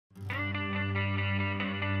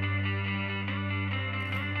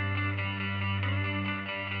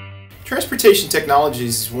Transportation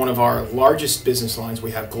technologies is one of our largest business lines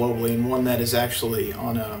we have globally, and one that is actually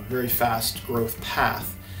on a very fast growth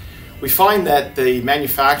path. We find that the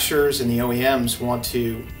manufacturers and the OEMs want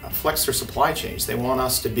to flex their supply chains. They want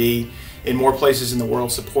us to be in more places in the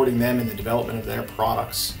world supporting them in the development of their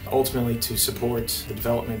products, ultimately to support the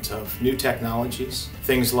development of new technologies,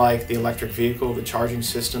 things like the electric vehicle, the charging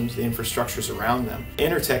systems, the infrastructures around them.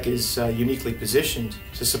 Intertech is uniquely positioned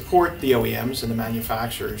to support the OEMs and the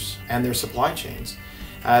manufacturers and their supply chains,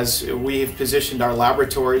 as we have positioned our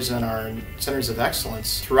laboratories and our centers of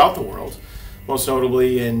excellence throughout the world, most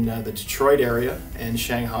notably in the Detroit area and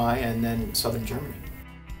Shanghai and then southern Germany.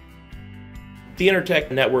 The Intertech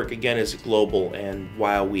network, again, is global, and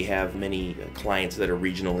while we have many clients that are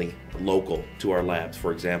regionally local to our labs,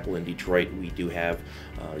 for example, in Detroit, we do have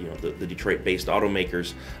the Detroit-based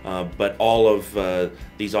automakers, but all of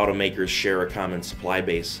these automakers share a common supply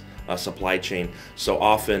base, supply chain. So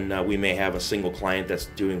often we may have a single client that's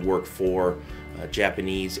doing work for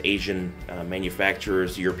Japanese, Asian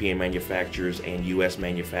manufacturers, European manufacturers, and U.S.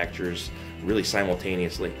 manufacturers really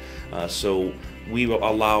simultaneously. So we will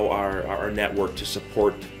allow our network to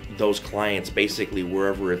support those clients basically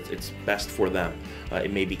wherever it's best for them.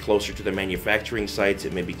 It may be closer to their manufacturing sites,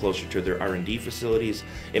 it may be closer to their R&D facilities,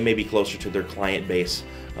 it may be closer to their client base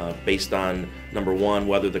based on, number one,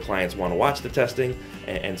 whether the clients want to watch the testing,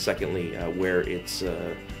 and secondly, where it's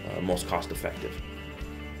most cost effective.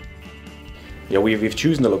 Yeah, we've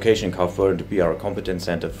chosen the location in Kaufbeuren to be our competence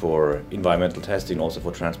center for environmental testing, also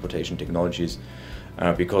for transportation technologies,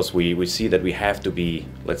 because we see that we have to be,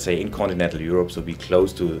 let's say, in continental Europe, so be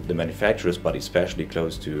close to the manufacturers, but especially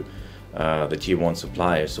close to the tier 1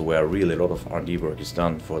 suppliers, so where really a lot of R&D work is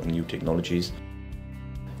done for the new technologies.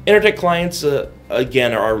 Intertech clients,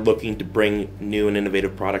 again, are looking to bring new and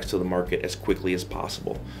innovative products to the market as quickly as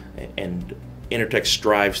possible, and Intertech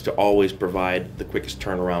strives to always provide the quickest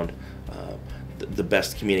turnaround, the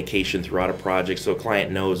best communication throughout a project, so a client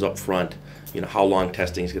knows up front, how long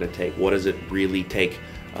testing is going to take, what does it really take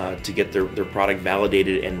to get their product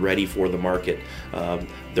validated and ready for the market.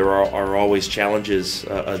 There are always challenges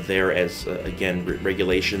there as, again,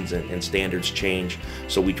 regulations and standards change,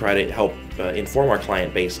 so we try to help inform our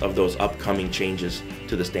client base of those upcoming changes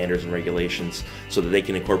to the standards and regulations so that they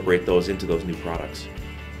can incorporate those into those new products.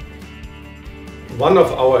 One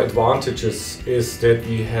of our advantages is that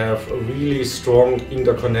we have really strong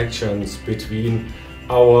interconnections between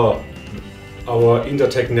our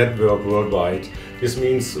Intertech network worldwide. This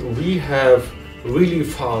means we have really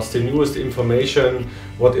fast the newest information,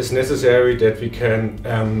 what is necessary that we can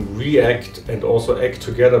react and also act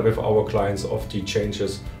together with our clients of the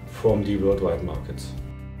changes from the worldwide markets.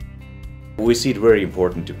 We see it very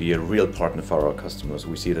important to be a real partner for our customers.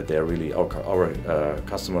 We see that they're really, our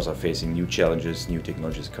customers are facing new challenges, new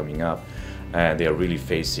technologies coming up, and they are really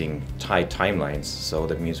facing tight timelines. So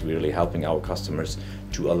that means we're really helping our customers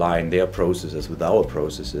to align their processes with our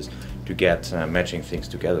processes to get matching things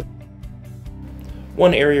together.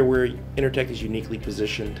 One area where Intertech is uniquely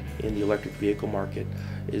positioned in the electric vehicle market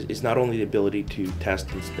is not only the ability to test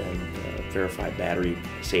and verify battery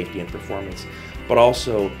safety and performance, but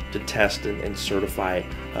also to test and certify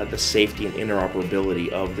the safety and interoperability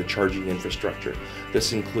of the charging infrastructure.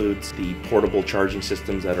 This includes the portable charging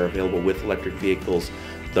systems that are available with electric vehicles,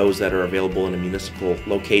 those that are available in a municipal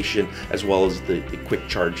location, as well as the quick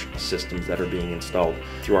charge systems that are being installed.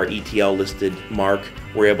 Through our ETL listed mark,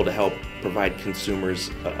 we're able to help provide consumers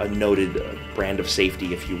a noted brand of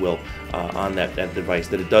safety, if you will, on that device,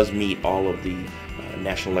 that it does meet all of the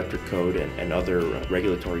National Electric Code and other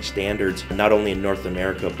regulatory standards, not only in North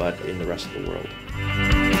America, but in the rest of the world.